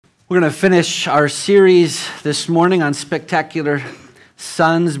We're going to finish our series this morning on spectacular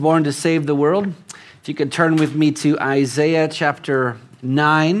sons born to save the world. If you could turn with me to Isaiah chapter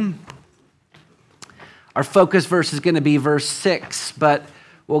 9. Our focus verse is going to be verse 6, but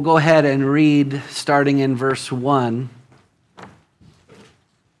we'll go ahead and read starting in verse 1.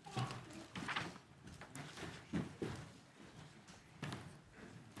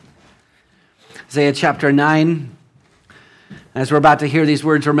 Isaiah chapter 9. As we're about to hear these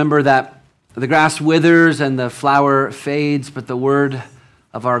words, remember that the grass withers and the flower fades, but the word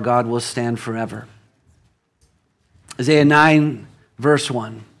of our God will stand forever. Isaiah 9, verse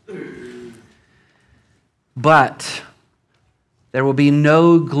 1. But there will be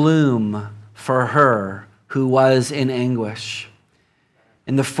no gloom for her who was in anguish.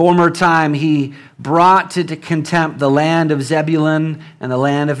 In the former time, he brought to contempt the land of Zebulun and the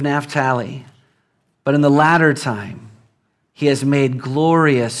land of Naphtali. But in the latter time, he has made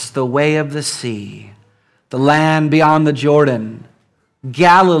glorious the way of the sea, the land beyond the Jordan,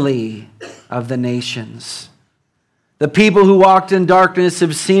 Galilee of the nations. The people who walked in darkness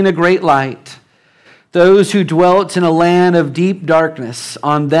have seen a great light. Those who dwelt in a land of deep darkness,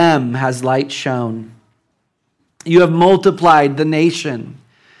 on them has light shone. You have multiplied the nation.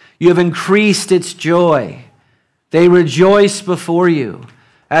 You have increased its joy. They rejoice before you,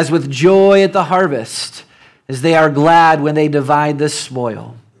 as with joy at the harvest, as they are glad when they divide the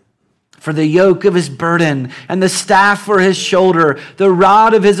spoil. For the yoke of his burden and the staff for his shoulder, the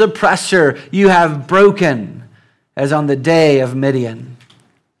rod of his oppressor, you have broken, as on the day of Midian.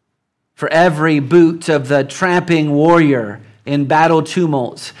 For every boot of the tramping warrior in battle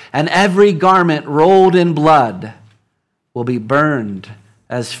tumults, and every garment rolled in blood, will be burned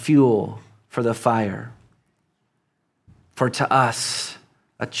as fuel for the fire. For to us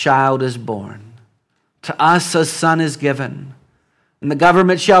a child is born. To us a son is given, and the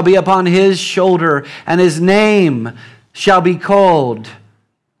government shall be upon his shoulder, and his name shall be called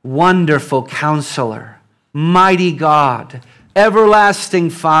Wonderful Counselor, Mighty God, Everlasting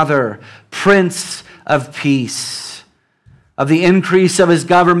Father, Prince of Peace. Of the increase of his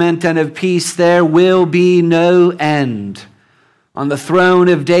government and of peace there will be no end. On the throne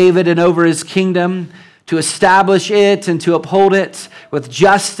of David and over his kingdom, to establish it and to uphold it with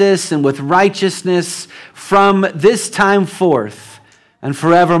justice and with righteousness from this time forth and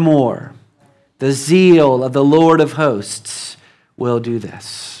forevermore. The zeal of the Lord of hosts will do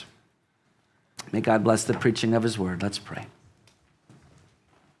this. May God bless the preaching of his word. Let's pray.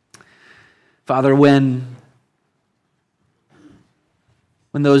 Father, when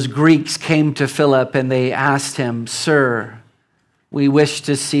those Greeks came to Philip and they asked him, "Sir, we wish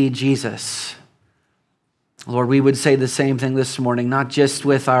to see Jesus," Lord, we would say the same thing this morning, not just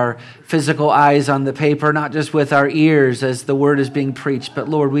with our physical eyes on the paper, not just with our ears as the word is being preached, but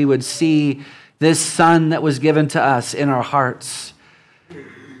Lord, we would see this Son that was given to us in our hearts,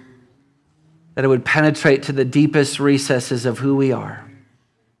 that it would penetrate to the deepest recesses of who we are,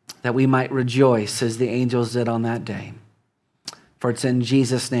 that we might rejoice as the angels did on that day. For it's in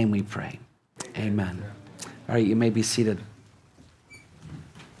Jesus' name we pray. Amen. All right, you may be seated.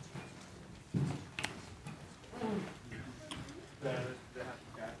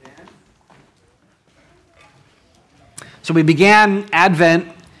 So we began Advent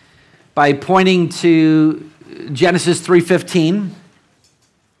by pointing to Genesis 3:15,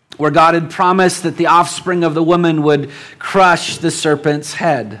 where God had promised that the offspring of the woman would crush the serpent's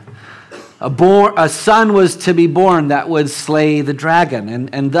head. A son was to be born that would slay the dragon.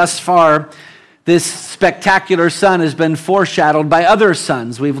 And thus far, this spectacular son has been foreshadowed by other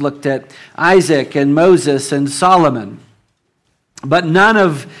sons. We've looked at Isaac and Moses and Solomon. But none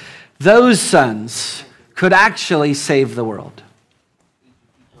of those sons could actually save the world.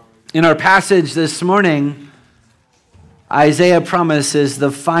 In our passage this morning, Isaiah promises the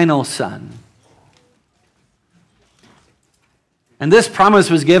final son. And this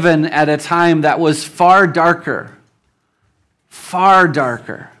promise was given at a time that was far darker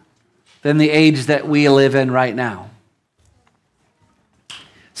than the age that we live in right now.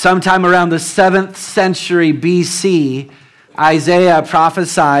 Sometime around the 7th century BC, Isaiah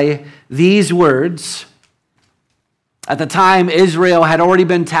prophesied these words. At the time, Israel had already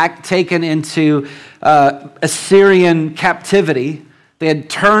been taken into Assyrian captivity. They had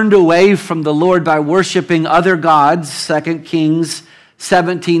turned away from the Lord by worshiping other gods, 2 Kings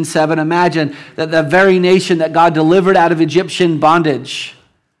 17:7. Imagine that the very nation that God delivered out of Egyptian bondage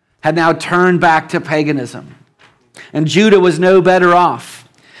had now turned back to paganism. And Judah was no better off.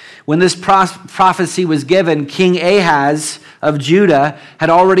 When this prophecy was given, King Ahaz of Judah had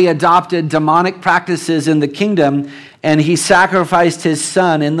already adopted demonic practices in the kingdom, and he sacrificed his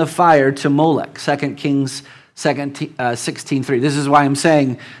son in the fire to Molech. 2 Kings 16:3. This is why I'm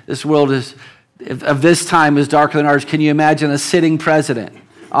saying this world of this time is darker than ours. Can you imagine a sitting president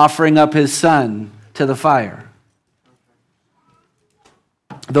offering up his son to the fire?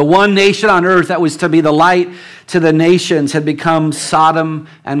 The one nation on earth that was to be the light to the nations had become Sodom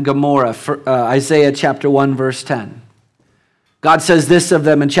and Gomorrah. Isaiah chapter 1, verse 10. God says this of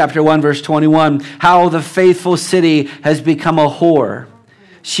them in chapter 1, verse 21, how the faithful city has become a whore.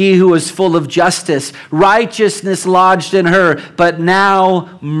 She who was full of justice, righteousness lodged in her, but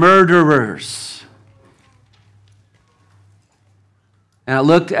now murderers. And it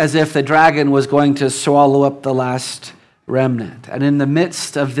looked as if the dragon was going to swallow up the last remnant. And in the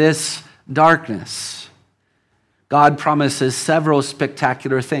midst of this darkness, God promises several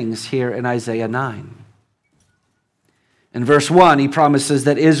spectacular things here in Isaiah 9. In verse 1, he promises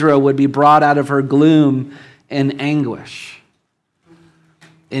that Israel would be brought out of her gloom and anguish.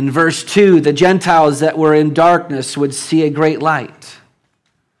 In verse 2, the Gentiles that were in darkness would see a great light.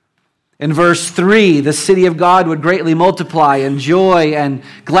 In verse 3, the city of God would greatly multiply, and joy and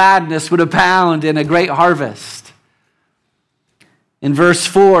gladness would abound in a great harvest. In verse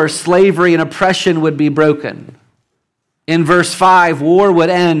 4, slavery and oppression would be broken. In verse 5, war would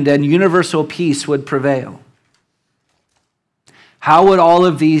end and universal peace would prevail. How would all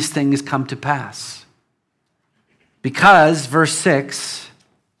of these things come to pass? Because, verse 6,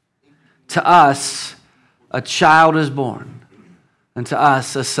 to us a child is born, and to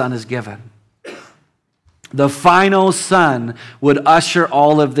us a son is given. The final son would usher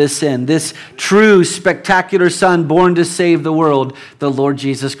all of this in. This true, spectacular son born to save the world, the Lord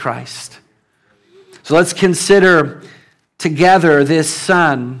Jesus Christ. So let's consider together this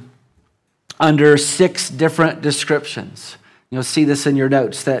son under 6 different descriptions. You'll see this in your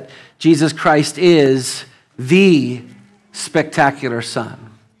notes, that Jesus Christ is the spectacular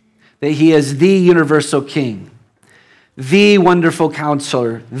son, that he is the universal king, the wonderful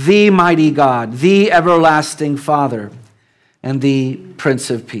counselor, the mighty God, the everlasting Father, and the Prince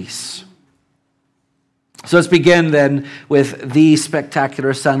of Peace. So let's begin then with the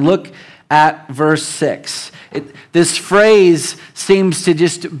spectacular son. Look at verse 6. This phrase seems to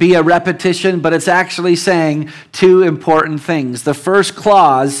just be a repetition, but it's actually saying 2 important things. The first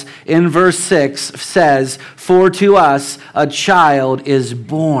clause in verse 6 says, "For to us a child is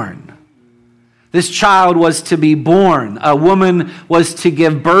born." This child was to be born. A woman was to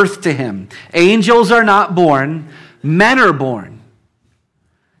give birth to him. Angels are not born, men are born.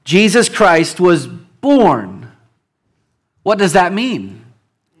 Jesus Christ was born. What does that mean?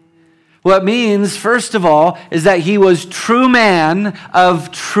 What it means, first of all, is that he was true man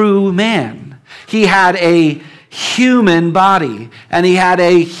of true man. He had a human body, and he had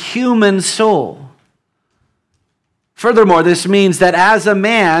a human soul. Furthermore, this means that as a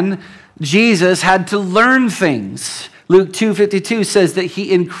man, Jesus had to learn things. Luke 2:52 says that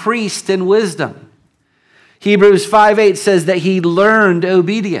he increased in wisdom. Hebrews 5:8 says that he learned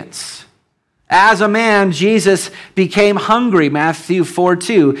obedience. As a man, Jesus became hungry, Matthew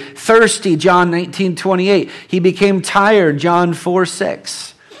 4:2. Thirsty, John 19:28. He became tired, John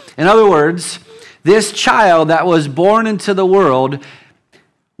 4:6. In other words, this child that was born into the world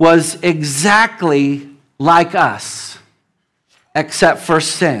was exactly like us, except for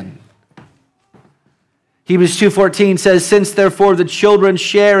sin. Hebrews 2:14 says, "Since therefore the children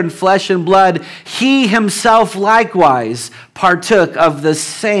share in flesh and blood, he himself likewise partook of the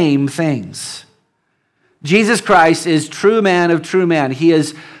same things." Jesus Christ is true man of true man. He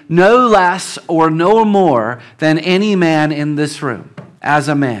is no less or no more than any man in this room as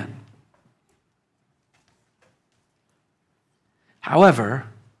a man. However,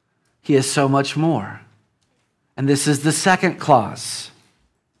 he is so much more. And this is the second clause.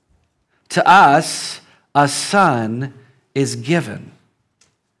 To us, a son is given.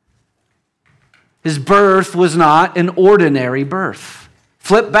 His birth was not an ordinary birth.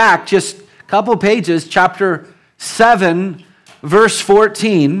 Flip back just a couple pages, chapter 7, verse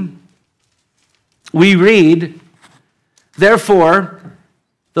 14. We read, "Therefore,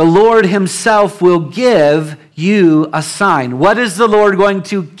 the Lord himself will give you a sign." What is the Lord going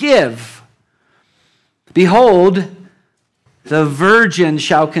to give? "Behold, the virgin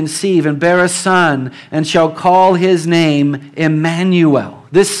shall conceive and bear a son, and shall call his name Emmanuel."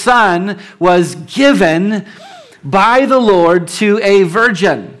 This son was given by the Lord to a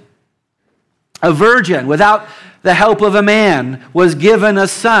virgin. A virgin, without the help of a man, was given a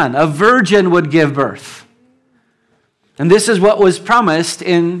son. A virgin would give birth. And this is what was promised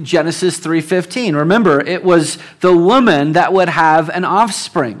in Genesis 3:15. Remember, it was the woman that would have an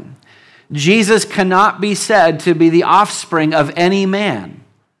offspring. Jesus cannot be said to be the offspring of any man.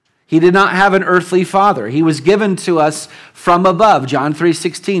 He did not have an earthly father. He was given to us from above. John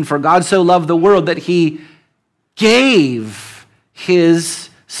 3:16, for God so loved the world that he gave his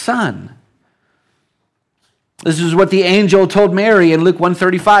son. This is what the angel told Mary in Luke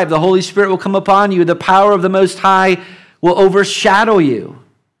 1:35. The Holy Spirit will come upon you. The power of the Most High will overshadow you.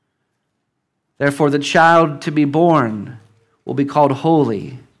 Therefore, the child to be born will be called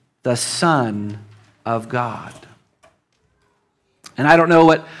holy, the Son of God. And I don't know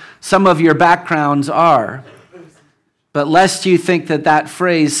what some of your backgrounds are, but lest you think that that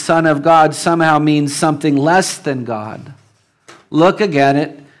phrase, Son of God, somehow means something less than God, look again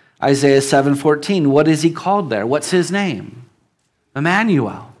at Isaiah 7:14. What is he called there? What's his name?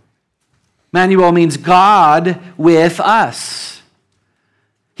 Emmanuel. Emmanuel means God with us.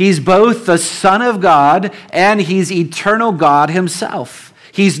 He's both the Son of God and he's eternal God himself.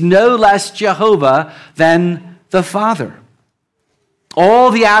 He's no less Jehovah than the Father.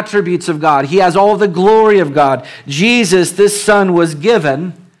 All the attributes of God. He has all the glory of God. Jesus, this Son, was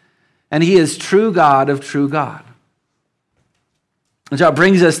given, and he is true God of true God. And so it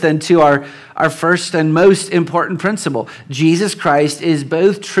brings us then to our first and most important principle. Jesus Christ is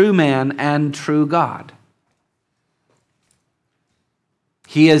both true man and true God.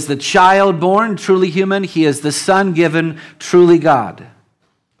 He is the child born, truly human. He is the Son given, truly God.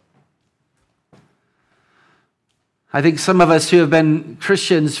 I think some of us who have been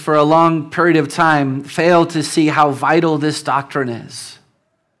Christians for a long period of time fail to see how vital this doctrine is.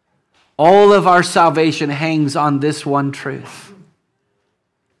 All of our salvation hangs on this one truth.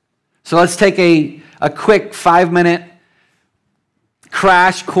 So let's take a quick 5-minute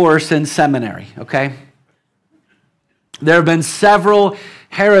crash course in seminary, okay? There have been several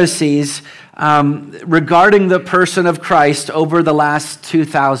heresies regarding the person of Christ over the last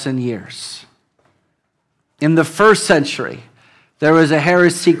 2,000 years. In the first century, there was a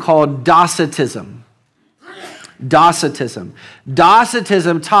heresy called Docetism. Docetism.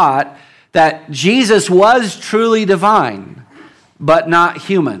 Docetism taught that Jesus was truly divine, but not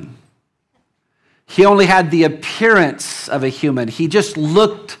human. He only had the appearance of a human. He just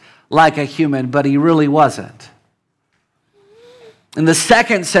looked like a human, but he really wasn't. In the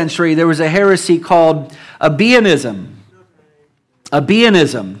second century, there was a heresy called Abianism.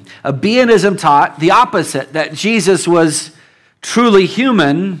 Abianism taught the opposite, that Jesus was truly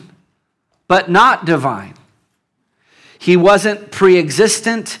human, but not divine. He wasn't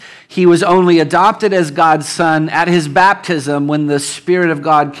pre-existent. He was only adopted as God's Son at his baptism when the Spirit of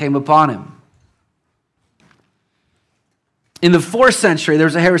God came upon him. In the 4th century, there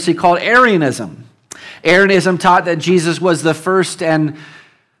was a heresy called Arianism. Arianism taught that Jesus was the first and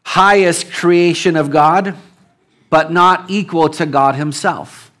highest creation of God, but not equal to God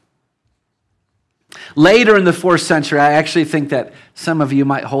himself. Later in the 4th century, I actually think that some of you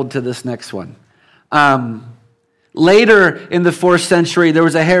might hold to this next one. Later in the 4th century, there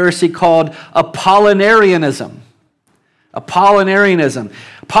was a heresy called Apollinarianism.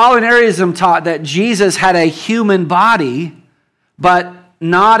 Apollinarianism taught that Jesus had a human body, but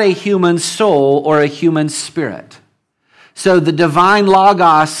not a human soul or a human spirit. So the divine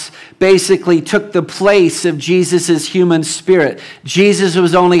Logos basically took the place of Jesus' human spirit. Jesus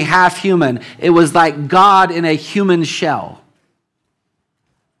was only half human. It was like God in a human shell.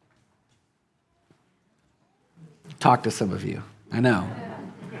 Talk to some of you. I know.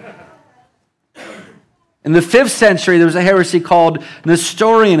 In the 5th century, there was a heresy called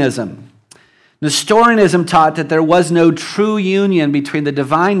Nestorianism. Nestorianism taught that there was no true union between the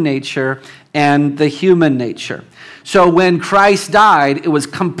divine nature and the human nature. So when Christ died, it was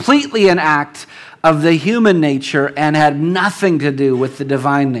completely an act of the human nature and had nothing to do with the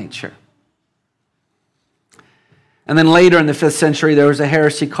divine nature. And then later in the 5th century, there was a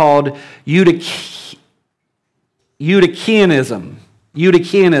heresy called Eutychianism.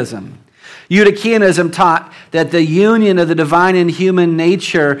 Eutychianism taught that the union of the divine and human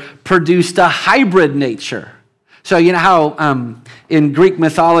nature produced a hybrid nature. So you know how in Greek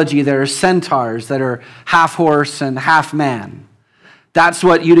mythology there are centaurs that are half horse and half man. That's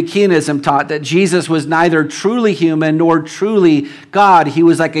what Eutychianism taught, that Jesus was neither truly human nor truly God. He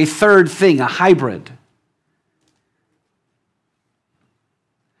was like a third thing, a hybrid.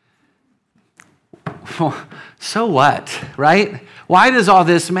 So what, right? Why does all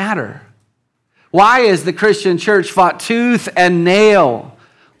this matter? Why has the Christian church fought tooth and nail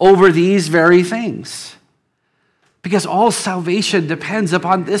over these very things? Because all salvation depends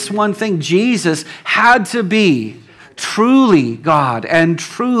upon this one thing. Jesus had to be truly God and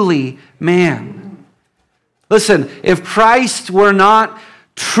truly man. Listen, if Christ were not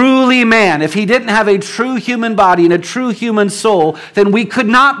truly man, if he didn't have a true human body and a true human soul, then we could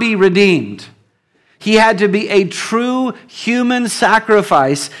not be redeemed. He had to be a true human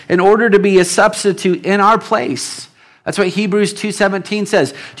sacrifice in order to be a substitute in our place. That's what Hebrews 2:17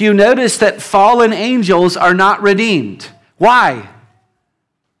 says. Do you notice that fallen angels are not redeemed? Why?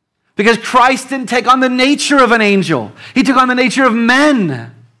 Because Christ didn't take on the nature of an angel. He took on the nature of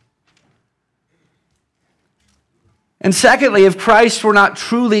men. And secondly, if Christ were not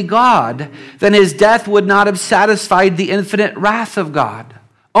truly God, then his death would not have satisfied the infinite wrath of God.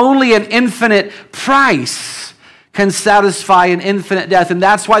 Only an infinite price can satisfy an infinite death. And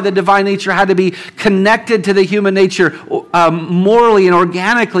that's why the divine nature had to be connected to the human nature morally and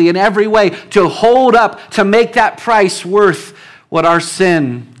organically in every way to hold up, to make that price worth what our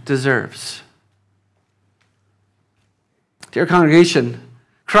sin deserves. Dear congregation,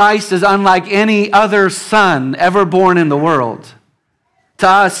 Christ is unlike any other son ever born in the world. To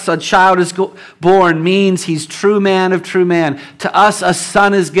us, a child is born means he's true man of true man. To us, a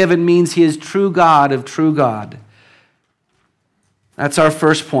son is given means he is true God of true God. That's our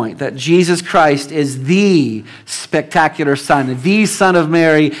first point, that Jesus Christ is the spectacular Son, the Son of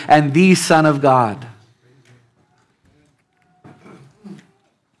Mary, and the Son of God.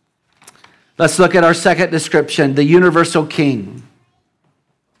 Let's look at our second description, the universal King.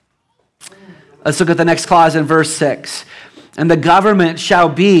 Let's look at the next clause in verse 6. And the government shall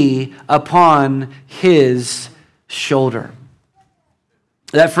be upon his shoulder.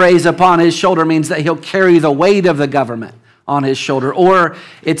 That phrase, upon his shoulder, means that he'll carry the weight of the government on his shoulder. Or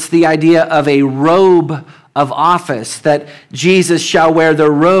it's the idea of a robe of office, that Jesus shall wear the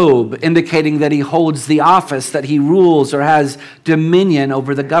robe, indicating that he holds the office, that he rules or has dominion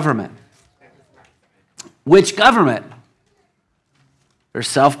over the government. Which government? There's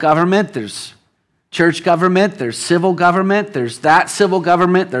self-government, there's church government, there's civil government, there's that civil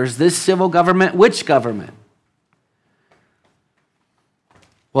government, there's this civil government. Which government?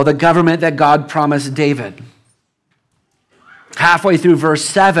 Well, the government that God promised David. Halfway through verse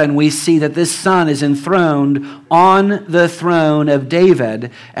 7, we see that this son is enthroned on the throne of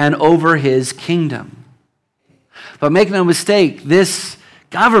David and over his kingdom. But make no mistake, this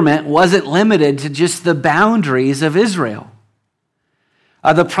government wasn't limited to just the boundaries of Israel.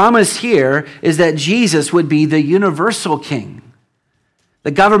 The promise here is that Jesus would be the universal king.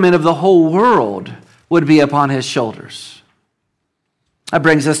 The government of the whole world would be upon his shoulders. That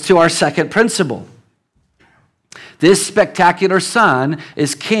brings us to our second principle. This spectacular son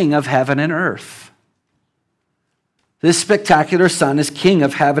is king of heaven and earth. This spectacular son is king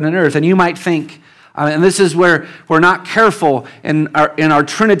of heaven and earth. And you might think, and this is where we're not careful in our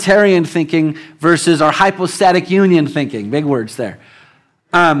Trinitarian thinking versus our hypostatic union thinking. Big words there.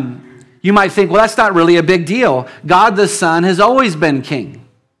 You might think, well, that's not really a big deal. God the Son has always been king.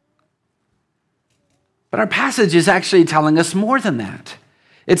 But our passage is actually telling us more than that.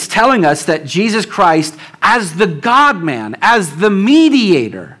 It's telling us that Jesus Christ, as the God-man, as the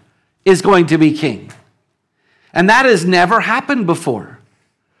mediator, is going to be king. And that has never happened before,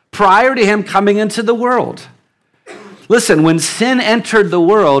 prior to him coming into the world. Listen, when sin entered the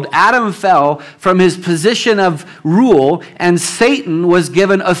world, Adam fell from his position of rule, and Satan was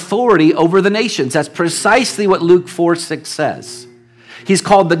given authority over the nations. That's precisely what Luke 4:6 says. He's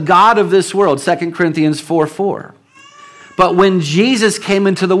called the God of this world, 2 Corinthians 4:4. But when Jesus came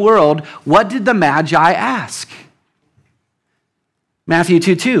into the world, what did the Magi ask? Matthew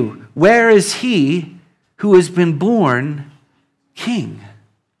 2:2, where is he who has been born king?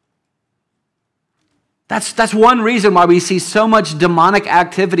 That's one reason why we see so much demonic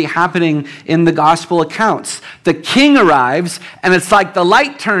activity happening in the gospel accounts. The king arrives, and it's like the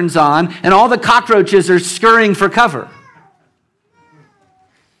light turns on, and all the cockroaches are scurrying for cover.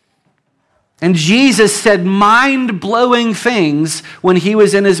 And Jesus said mind-blowing things when he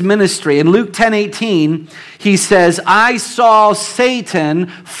was in his ministry. In Luke 10:18, he says, I saw Satan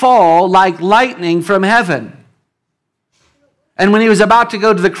fall like lightning from heaven. And when he was about to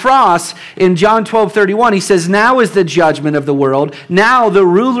go to the cross, in John 12:31, he says, now is the judgment of the world. Now the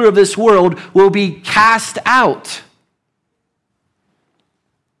ruler of this world will be cast out.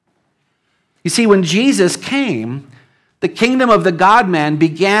 You see, when Jesus came, the kingdom of the God-man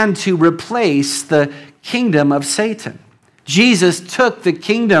began to replace the kingdom of Satan. Jesus took the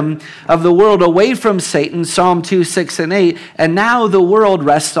kingdom of the world away from Satan, Psalm 2:6 and 8, and now the world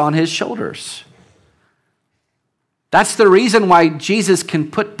rests on his shoulders. That's the reason why Jesus can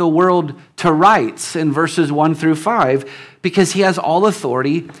put the world to rights in verses 1 through 5, because he has all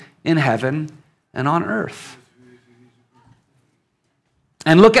authority in heaven and on earth.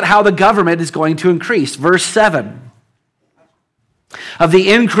 And look at how the government is going to increase. Verse 7. Of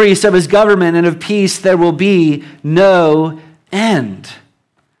the increase of his government and of peace, there will be no end.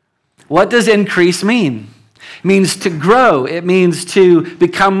 What does increase mean? It means to grow. It means to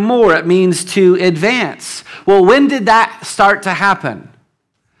become more. It means to advance. Well, when did that start to happen?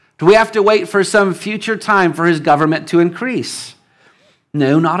 Do we have to wait for some future time for his government to increase?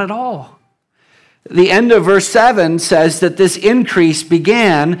 No, not at all. The end of verse 7 says that this increase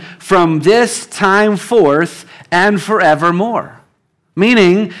began from this time forth and forevermore.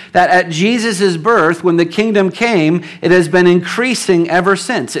 Meaning that at Jesus' birth, when the kingdom came, it has been increasing ever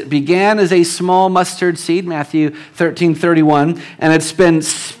since. It began as a small mustard seed, Matthew 13:31, and it's been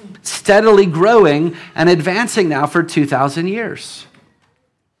steadily growing and advancing now for 2,000 years.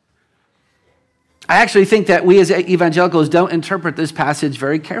 I actually think that we as evangelicals don't interpret this passage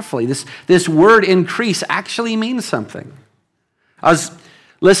very carefully. This word increase actually means something. I was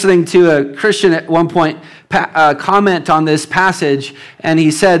listening to a Christian at one point comment on this passage, and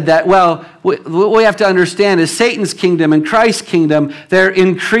he said that, well, what we have to understand is Satan's kingdom and Christ's kingdom, they're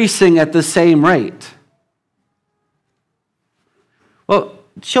increasing at the same rate. Well,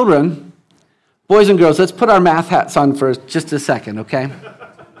 children, boys and girls, let's put our math hats on for just a second, okay?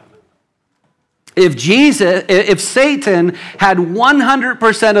 If Satan had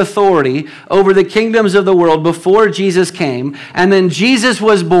 100% authority over the kingdoms of the world before Jesus came, and then Jesus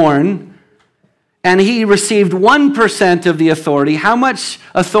was born, and he received 1% of the authority, how much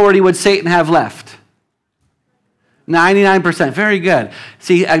authority would Satan have left? 99%. Very good.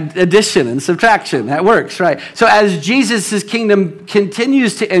 See, addition and subtraction, that works, right? So as Jesus' kingdom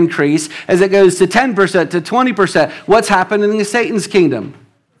continues to increase, as it goes to 10%, to 20%, what's happening in Satan's kingdom?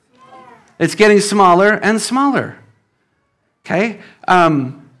 It's getting smaller and smaller, okay?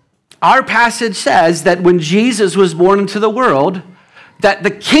 Our passage says that when Jesus was born into the world, that the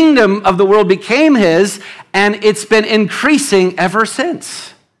kingdom of the world became his, and it's been increasing ever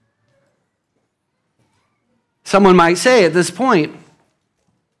since. Someone might say at this point,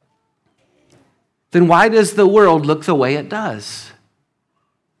 then why does the world look the way it does?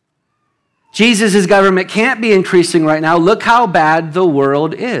 Jesus' government can't be increasing right now. Look how bad the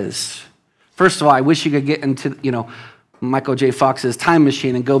world is. First of all, I wish you could get into, Michael J. Fox's time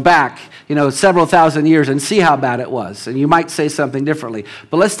machine and go back, several thousand years and see how bad it was. And you might say something differently.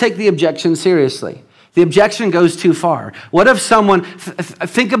 But let's take the objection seriously. The objection goes too far. What if someone,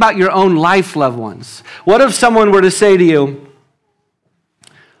 think about your own life, loved ones. What if someone were to say to you,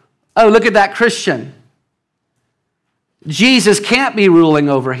 oh, look at that Christian. Jesus can't be ruling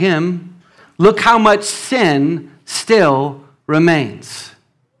over him. Look how much sin still remains.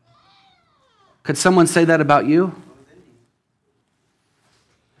 Could someone say that about you?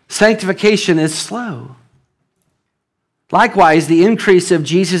 Sanctification is slow. Likewise, the increase of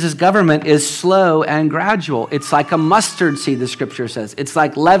Jesus' government is slow and gradual. It's like a mustard seed, the scripture says. It's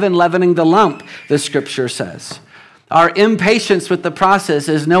like leaven leavening the lump, the scripture says. Our impatience with the process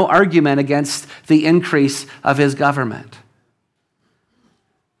is no argument against the increase of his government.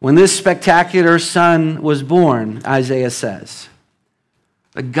 When this spectacular son was born, Isaiah says,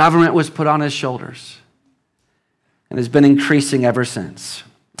 the government was put on his shoulders and has been increasing ever since.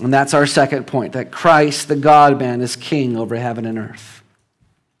 And that's our second point, that Christ, the God-man, is king over heaven and earth.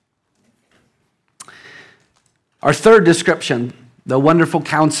 Our third description, the wonderful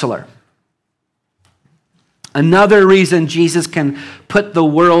counselor. Another reason Jesus can put the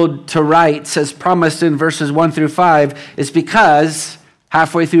world to rights, as promised in verses 1 through 5, is because,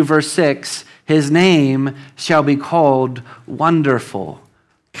 halfway through verse 6, his name shall be called Wonderful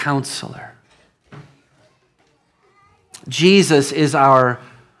Counselor. Jesus is our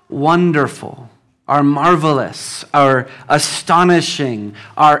wonderful, our marvelous, our astonishing,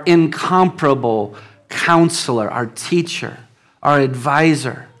 our incomparable counselor, our teacher, our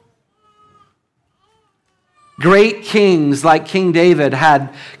advisor. Great kings like King David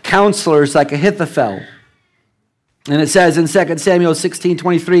had counselors like Ahithophel. And it says in 2 Samuel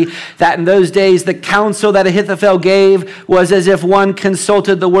 16:23 that in those days the counsel that Ahithophel gave was as if one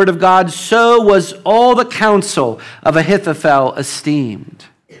consulted the word of God. So was all the counsel of Ahithophel esteemed.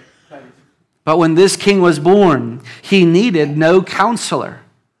 But when this king was born, he needed no counselor.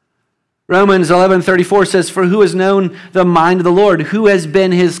 Romans 11:34 says, for who has known the mind of the Lord? Who has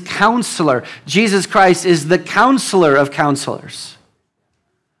been his counselor? Jesus Christ is the counselor of counselors.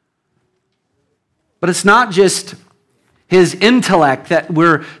 But it's not just his intellect that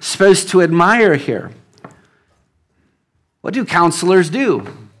we're supposed to admire here. What do counselors do?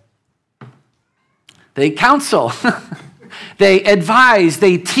 They counsel. They advise,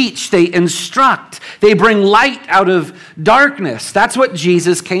 they teach, they instruct. They bring light out of darkness. That's what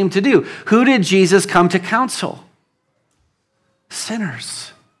Jesus came to do. Who did Jesus come to counsel?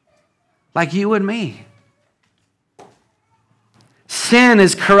 sinners like you and me. Sin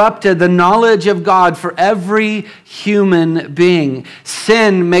has corrupted the knowledge of God for every human being.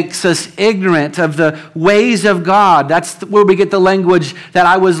 Sin makes us ignorant of the ways of God. That's where we get the language that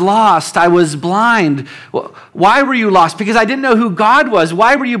I was lost, I was blind. Why were you lost? Because I didn't know who God was.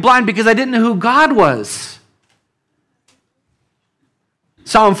 Why were you blind? Because I didn't know who God was.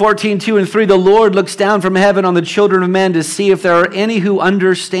 Psalm 14, 2 and 3, the Lord looks down from heaven on the children of men to see if there are any who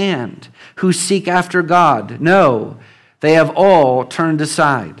understand, who seek after God. No, they have all turned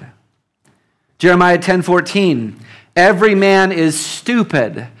aside. Jeremiah 10:14, every man is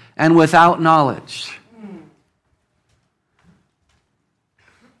stupid and without knowledge.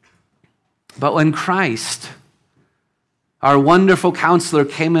 But when Christ, our wonderful counselor,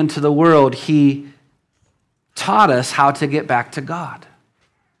 came into the world, he taught us how to get back to God.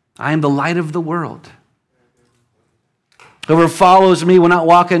 I am the light of the world. Whoever follows me will not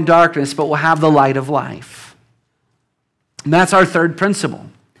walk in darkness, but will have the light of life. And that's our third principle,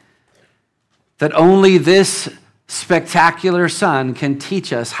 that only this spectacular Son can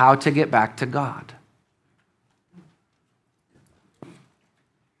teach us how to get back to God.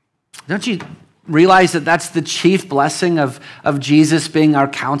 Don't you realize that that's the chief blessing of Jesus being our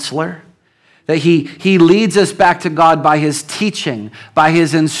counselor? That he leads us back to God by his teaching, by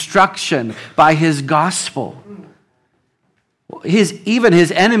his instruction, by his gospel. Even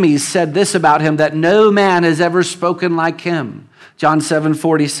his enemies said this about him, that no man has ever spoken like him. John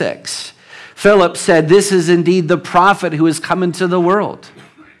 7:46. Philip said, this is indeed the prophet who has come into the world.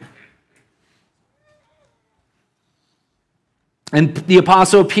 And the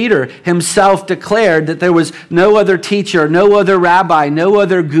Apostle Peter himself declared that there was no other teacher, no other rabbi, no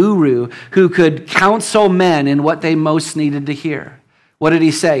other guru who could counsel men in what they most needed to hear. What did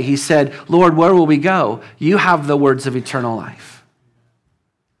he say? He said, Lord, where will we go? You have the words of eternal life.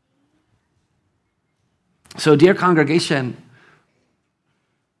 So, dear congregation,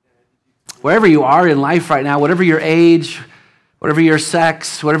 wherever you are in life right now, whatever your age, whatever your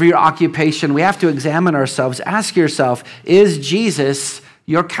sex, whatever your occupation, we have to examine ourselves. Ask yourself, is Jesus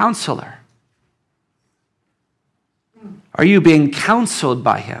your counselor? Are you being counseled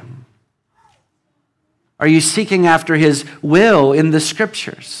by him? Are you seeking after his will in the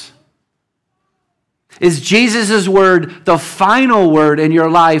scriptures? Is Jesus' word the final word in your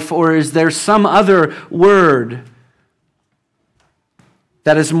life, or is there some other word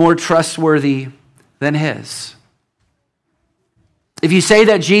that is more trustworthy than his? If you say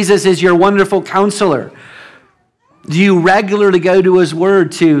that Jesus is your wonderful counselor, do you regularly go to his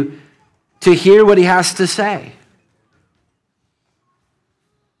word to hear what he has to say?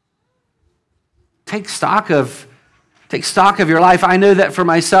 Take stock of your life. I know that for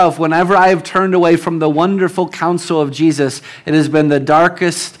myself, whenever I have turned away from the wonderful counsel of Jesus, it has been the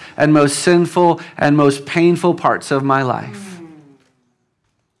darkest and most sinful and most painful parts of my life.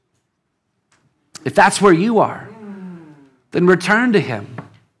 If that's where you are, then return to him.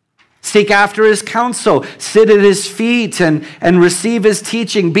 Seek after his counsel. Sit at his feet and receive his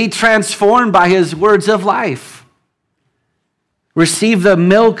teaching. Be transformed by his words of life. Receive the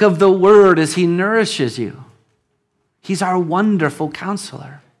milk of the word as he nourishes you. He's our wonderful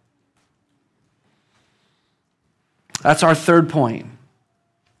counselor. That's our third point.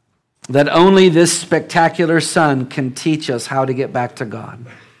 That only this spectacular Son can teach us how to get back to God.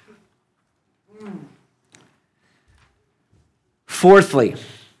 Fourthly,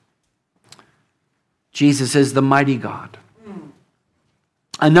 Jesus is the mighty God.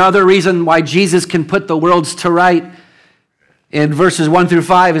 Another reason why Jesus can put the worlds to right in verses 1 through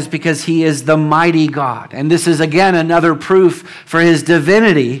 5 is because he is the mighty God. And this is again another proof for his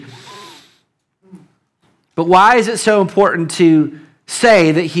divinity. But why is it so important to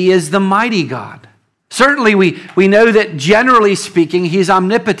say that he is the mighty God? Certainly we know that generally speaking, he's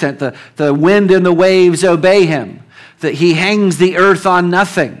omnipotent. The wind and the waves obey him. That he hangs the earth on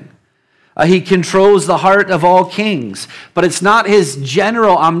nothing. He controls the heart of all kings. But it's not his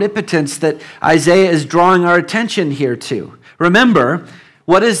general omnipotence that Isaiah is drawing our attention here to. Remember,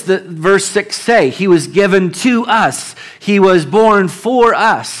 what does the verse 6 say? He was given to us. He was born for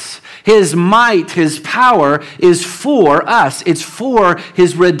us. His might, his power is for us. It's for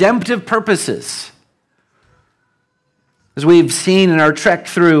his redemptive purposes. As we've seen in our trek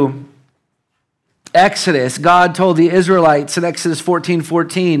through Exodus, God told the Israelites in Exodus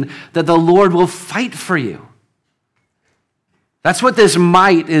 14:14 that the Lord will fight for you. That's what this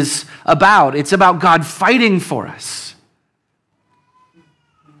might is about. It's about God fighting for us.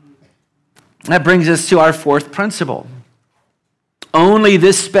 That brings us to our fourth principle. Only Only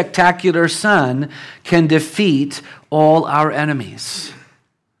this spectacular Son can defeat all our enemies.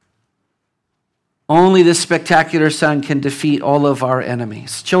 Only this spectacular Son can defeat all of our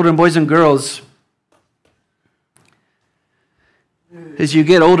enemies. Children, boys and girls, as you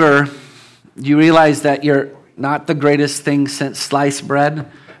get older, you realize that you're not the greatest thing since sliced bread,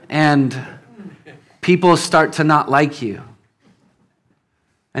 and people start to not like you,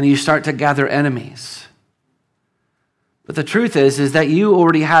 and you start to gather enemies. But the truth is that you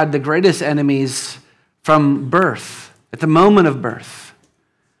already had the greatest enemies from birth, at the moment of birth.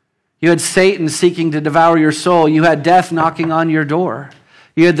 You had Satan seeking to devour your soul. You had death knocking on your door.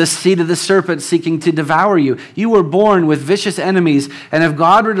 You had the seed of the serpent seeking to devour you. You were born with vicious enemies, and if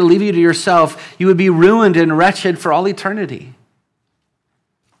God were to leave you to yourself, you would be ruined and wretched for all eternity.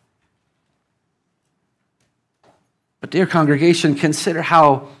 But dear congregation, consider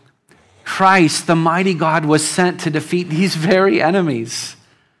how Christ, the mighty God, was sent to defeat these very enemies.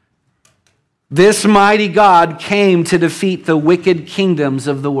 This mighty God came to defeat the wicked kingdoms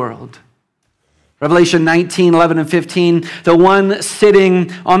of the world. Revelation 19, 11, and 15, the one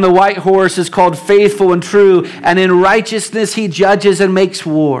sitting on the white horse is called Faithful and True, and in righteousness he judges and makes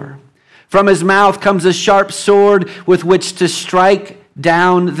war. From his mouth comes a sharp sword with which to strike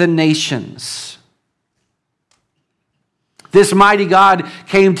down the nations. This mighty God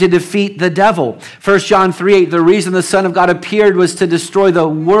came to defeat the devil. 1 John 3:8, the reason the Son of God appeared was to destroy the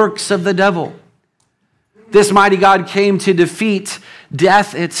works of the devil. This mighty God came to defeat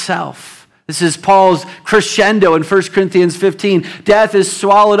death itself. This is Paul's crescendo in 1 Corinthians 15. Death is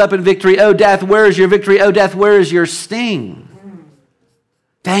swallowed up in victory. Oh, death, where is your victory? Oh, death, where is your sting?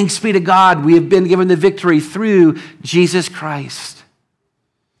 Thanks be to God, we have been given the victory through Jesus Christ.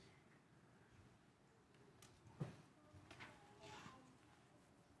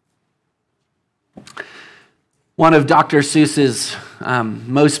 One of Dr. Seuss's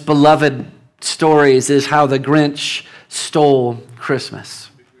most beloved stories is how the Grinch stole Christmas.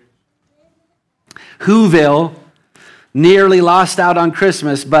 Whoville nearly lost out on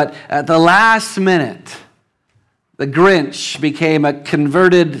Christmas, but at the last minute, the Grinch became a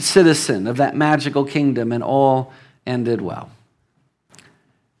converted citizen of that magical kingdom, and all ended well.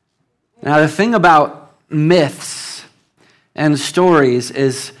 Now, the thing about myths and stories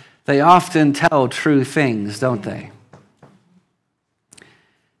is they often tell true things, don't they?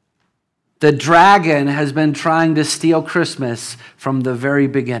 The dragon has been trying to steal Christmas from the very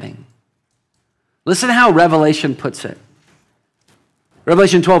beginning. Listen to how Revelation puts it.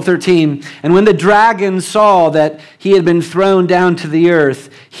 Revelation 12:13, and when the dragon saw that he had been thrown down to the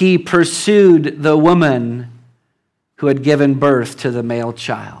earth, he pursued the woman who had given birth to the male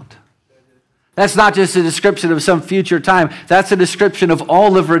child. That's not just a description of some future time. That's a description of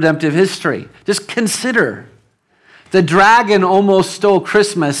all of redemptive history. Just consider. The dragon almost stole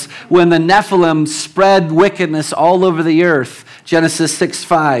Christmas when the Nephilim spread wickedness all over the earth. Genesis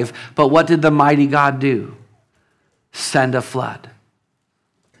 6:5. But what did the mighty God do? Send a flood.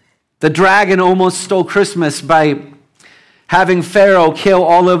 The dragon almost stole Christmas by having Pharaoh kill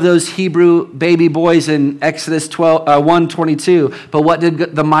all of those Hebrew baby boys in Exodus 1:22. But what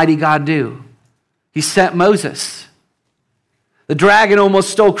did the mighty God do? He sent Moses. The dragon almost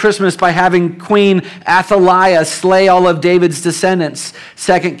stole Christmas by having Queen Athaliah slay all of David's descendants.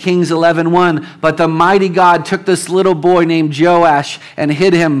 2 Kings 11:1. But the mighty God took this little boy named Joash and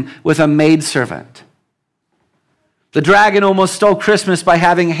hid him with a maidservant. The dragon almost stole Christmas by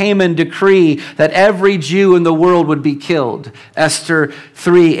having Haman decree that every Jew in the world would be killed. Esther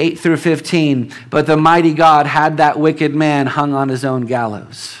 3:8-15. But the mighty God had that wicked man hung on his own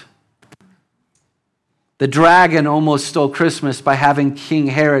gallows. The dragon almost stole Christmas by having King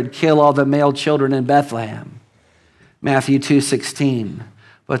Herod kill all the male children in Bethlehem. Matthew 2:16.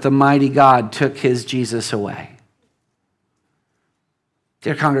 But the mighty God took his Jesus away.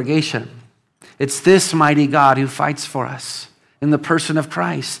 Dear congregation, it's this mighty God who fights for us in the person of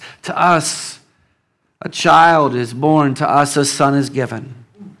Christ. To us, a child is born. To us, a son is given.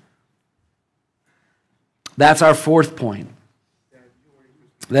 That's our fourth point.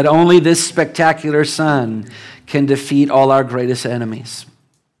 That only this spectacular Son can defeat all our greatest enemies.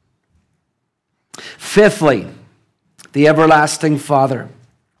 Fifthly, the everlasting Father.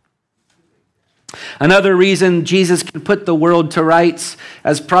 Another reason Jesus can put the world to rights,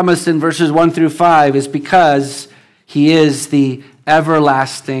 as promised in verses 1-5, is because he is the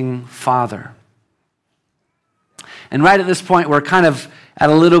everlasting Father. And right at this point, we're kind of at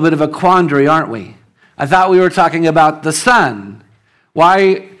a little bit of a quandary, aren't we? I thought we were talking about the Son.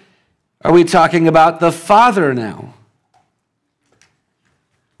 Why are we talking about the Father now?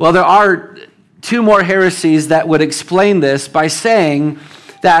 Well, there are two more heresies that would explain this by saying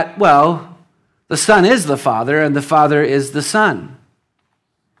that, well, the Son is the Father and the Father is the Son.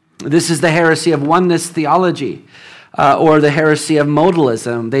 This is the heresy of oneness theology, or the heresy of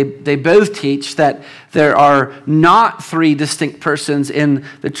modalism. They both teach that there are not three distinct persons in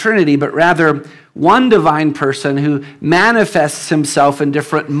the Trinity, but rather one divine person who manifests himself in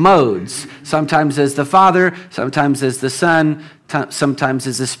different modes, sometimes as the Father, sometimes as the Son, sometimes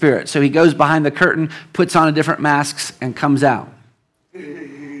as the Spirit. So he goes behind the curtain, puts on a different masks, and comes out.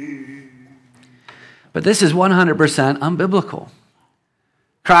 But this is 100% unbiblical.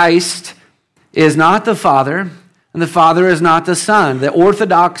 Christ is not the Father, and the Father is not the Son. The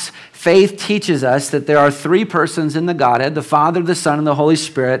Orthodox faith teaches us that there are three persons in the Godhead, the Father, the Son, and the Holy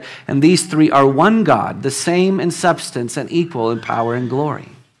Spirit, and these three are one God, the same in substance and equal in power and glory.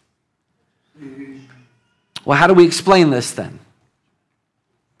 Well, how do we explain this then?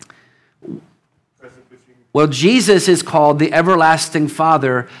 Well, Jesus is called the everlasting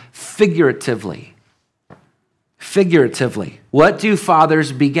Father figuratively. Figuratively. What do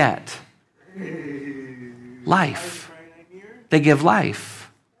fathers beget? Life. They give life.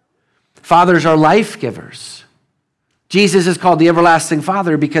 Fathers are life givers. Jesus is called the everlasting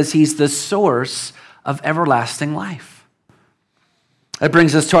Father because he's the source of everlasting life. That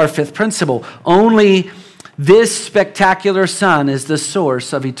brings us to our fifth principle. Only this spectacular Son is the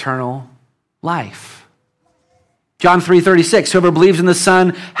source of eternal life. John 3:36, whoever believes in the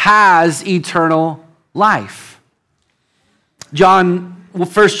Son has eternal life.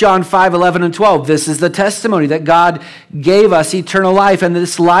 1 John 5:11 and 12, this is the testimony that God gave us eternal life, and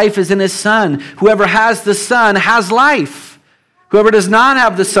this life is in his Son. Whoever has the Son has life. Whoever does not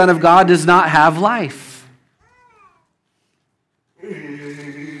have the Son of God does not have life.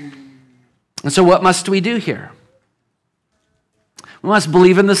 And so what must we do here? We must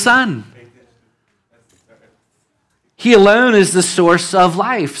believe in the Son. He alone is the source of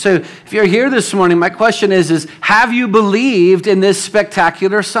life. So if you're here this morning, my question is have you believed in this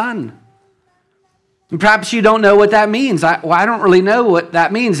spectacular Son? And perhaps you don't know what that means. I don't really know what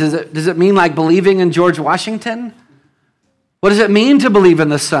that means. Does it mean like believing in George Washington? What does it mean to believe in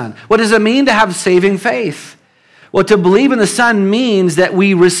the Son? What does it mean to have saving faith? Well, to believe in the Son means that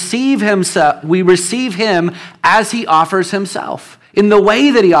we receive him as he offers himself, in the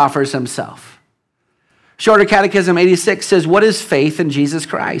way that he offers himself. Shorter Catechism 86 says, what is faith in Jesus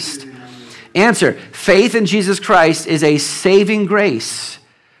Christ? Answer, faith in Jesus Christ is a saving grace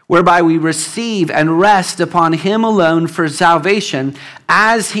whereby we receive and rest upon him alone for salvation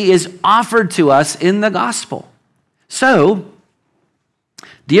as he is offered to us in the gospel. So,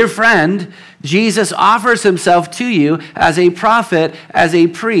 dear friend, Jesus offers himself to you as a prophet, as a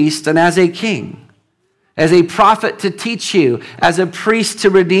priest, and as a king. As a prophet to teach you, as a priest to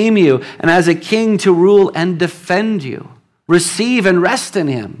redeem you, and as a king to rule and defend you. Receive and rest in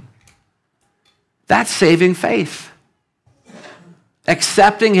him. That's saving faith.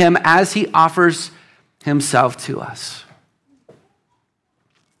 Accepting him as he offers himself to us.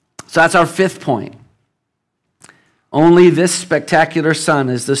 So that's our fifth point. Only this spectacular Son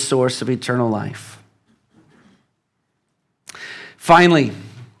is the source of eternal life. Finally,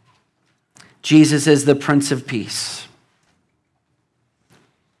 Jesus is the Prince of Peace.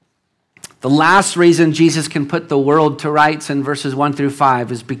 The last reason Jesus can put the world to rights in verses 1 through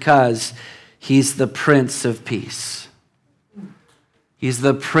 5 is because he's the Prince of Peace. He's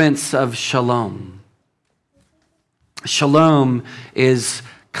the Prince of Shalom. Shalom is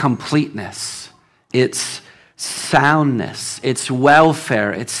completeness. It's soundness. It's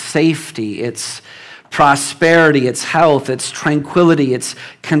welfare. It's safety. It's prosperity, it's health, it's tranquility, it's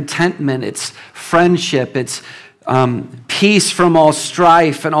contentment, it's friendship, it's peace from all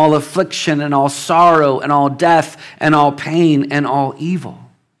strife and all affliction and all sorrow and all death and all pain and all evil.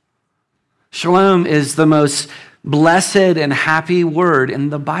 Shalom is the most blessed and happy word in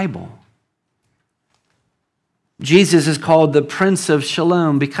the Bible. Jesus is called the Prince of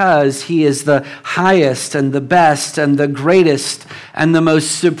Shalom because he is the highest and the best and the greatest and the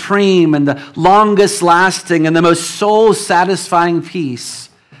most supreme and the longest lasting and the most soul satisfying peace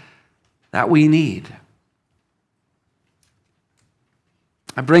that we need.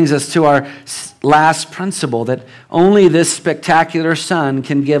 That brings us to our last principle, that only this spectacular Son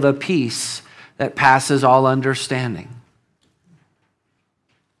can give a peace that passes all understanding.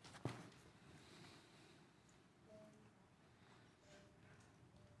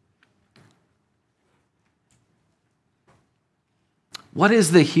 What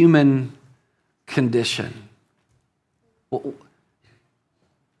is the human condition? What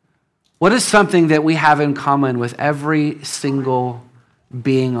is something that we have in common with every single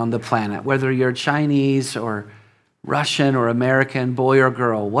being on the planet. Whether you're Chinese or Russian or American, boy or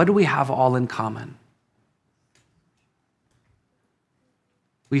girl, what do we have all in common?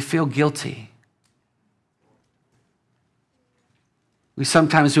 We feel guilty.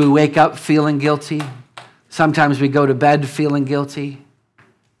 Sometimes we wake up feeling guilty. Sometimes we go to bed feeling guilty.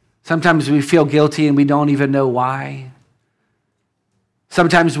 Sometimes we feel guilty and we don't even know why.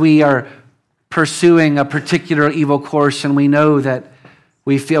 Sometimes we are pursuing a particular evil course and we know that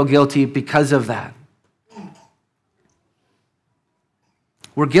we feel guilty because of that.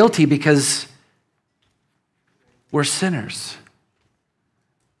 We're guilty because we're sinners.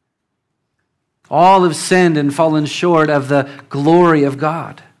 All have sinned and fallen short of the glory of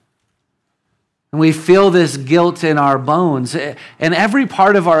God. And we feel this guilt in our bones. And every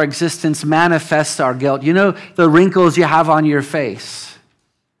part of our existence manifests our guilt. You know the wrinkles you have on your face.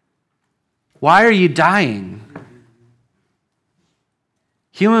 Why are you dying?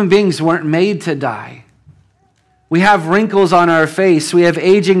 Human beings weren't made to die. We have wrinkles on our face. We have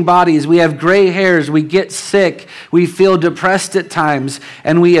aging bodies. We have gray hairs. We get sick. We feel depressed at times.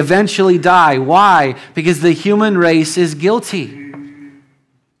 And we eventually die. Why? Because the human race is guilty.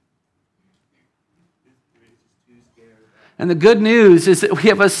 And the good news is that we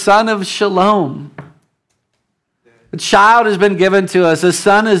have a son of shalom. A child has been given to us. A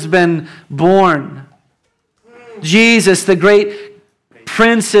son has been born. Jesus, the great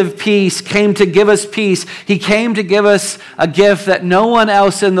Prince of Peace, came to give us peace. He came to give us a gift that no one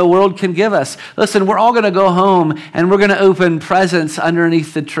else in the world can give us. Listen, we're all going to go home and we're going to open presents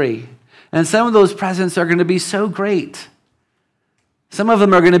underneath the tree. And some of those presents are going to be so great. Some of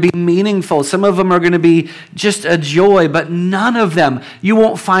them are going to be meaningful. Some of them are going to be just a joy, but none of them. You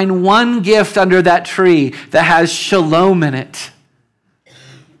won't find one gift under that tree that has shalom in it.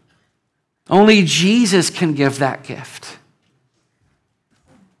 Only Jesus can give that gift.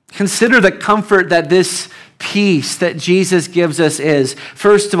 Consider the comfort that this peace that Jesus gives us is.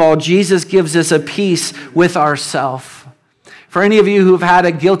 First of all, Jesus gives us a peace with ourselves. For any of you who have had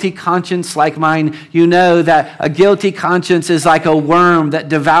a guilty conscience like mine, you know that a guilty conscience is like a worm that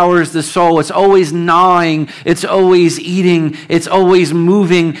devours the soul. It's always gnawing. It's always eating. It's always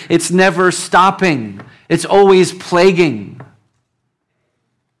moving. It's never stopping. It's always plaguing.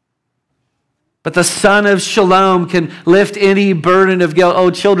 But the Son of Shalom can lift any burden of guilt.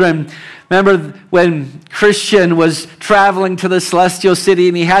 Oh, children, remember when Christian was traveling to the celestial city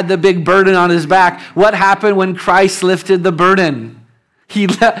and he had the big burden on his back? What happened when Christ lifted the burden? He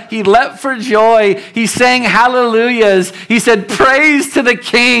leapt for joy. He sang hallelujahs. He said, praise to the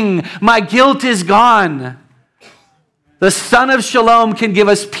King. My guilt is gone. The Son of Shalom can give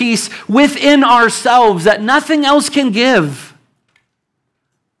us peace within ourselves that nothing else can give.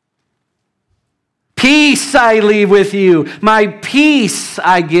 Peace I leave with you. My peace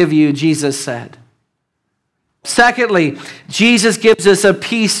I give you, Jesus said. Secondly, Jesus gives us a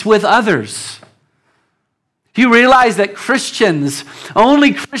peace with others. You realize that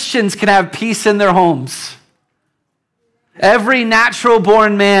only Christians can have peace in their homes. Every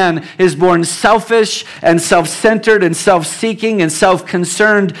natural-born man is born selfish and self-centered and self-seeking and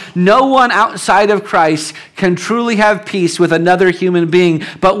self-concerned. No one outside of Christ can truly have peace with another human being.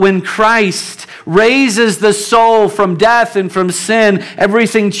 But when Christ raises the soul from death and from sin,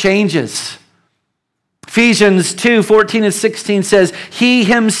 everything changes. Ephesians 2:14 and 16 says, He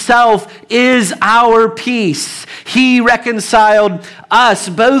himself is our peace. He reconciled us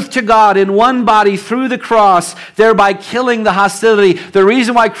both to God in one body through the cross, thereby killing the hostility. The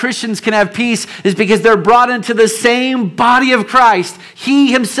reason why Christians can have peace is because they're brought into the same body of Christ.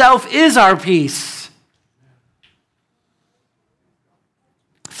 He himself is our peace.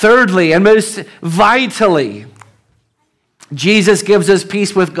 Thirdly, and most vitally, Jesus gives us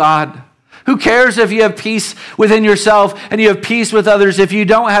peace with God. Who cares if you have peace within yourself and you have peace with others if you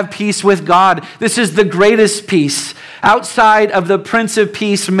don't have peace with God? This is the greatest peace. Outside of the Prince of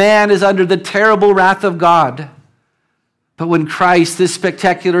Peace, man is under the terrible wrath of God. But when Christ, this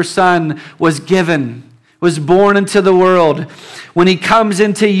spectacular Son, was born into the world, when he comes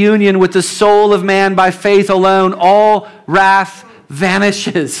into union with the soul of man by faith alone, all wrath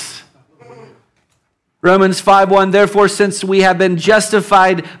vanishes. Romans 5:1, therefore, since we have been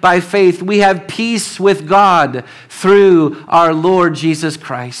justified by faith, we have peace with God through our Lord Jesus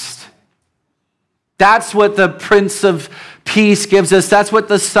Christ. That's what the Prince of Peace gives us. That's what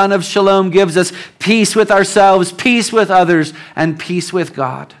the Son of Shalom gives us. Peace with ourselves, peace with others, and peace with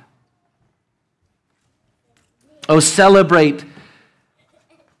God. Oh, celebrate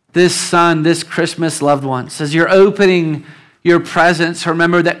this Son, this Christmas, loved ones. As you're opening your presence,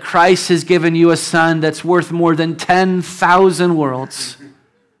 remember that Christ has given you a Son that's worth more than 10,000 worlds.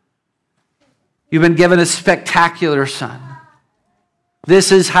 You've been given a spectacular Son.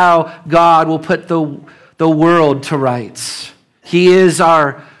 This is how God will put the world to rights. He is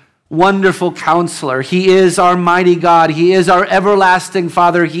our wonderful counselor. He is our mighty God. He is our everlasting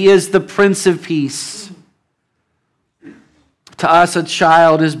Father. He is the Prince of Peace. To us a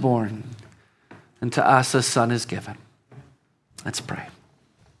child is born, and to us a son is given. Let's pray.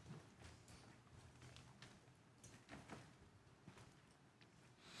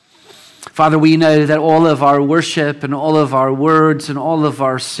 Father, we know that all of our worship and all of our words and all of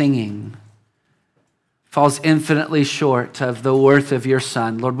our singing falls infinitely short of the worth of your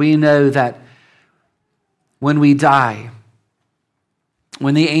Son. Lord, we know that when we die,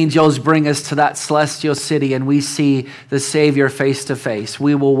 when the angels bring us to that celestial city and we see the Savior face to face,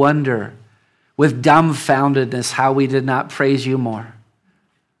 we will wonder with dumbfoundedness how we did not praise you more.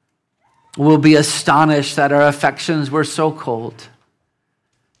 We'll be astonished that our affections were so cold.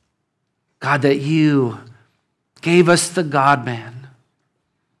 God, that you gave us the God-man,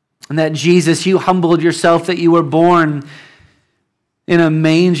 and that Jesus, you humbled yourself, that you were born in a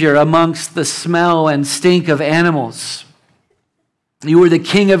manger amongst the smell and stink of animals. You were the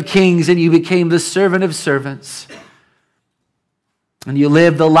King of Kings, and you became the servant of servants. And you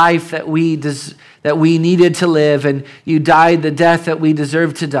lived the life that we needed to live, and you died the death that we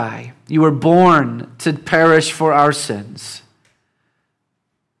deserved to die. You were born to perish for our sins.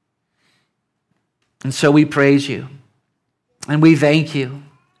 And so we praise you, and we thank you,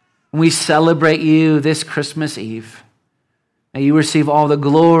 and we celebrate you this Christmas Eve. May you receive all the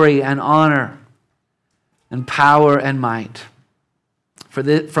glory and honor and power and might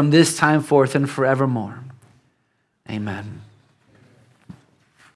from this time forth and forevermore. Amen.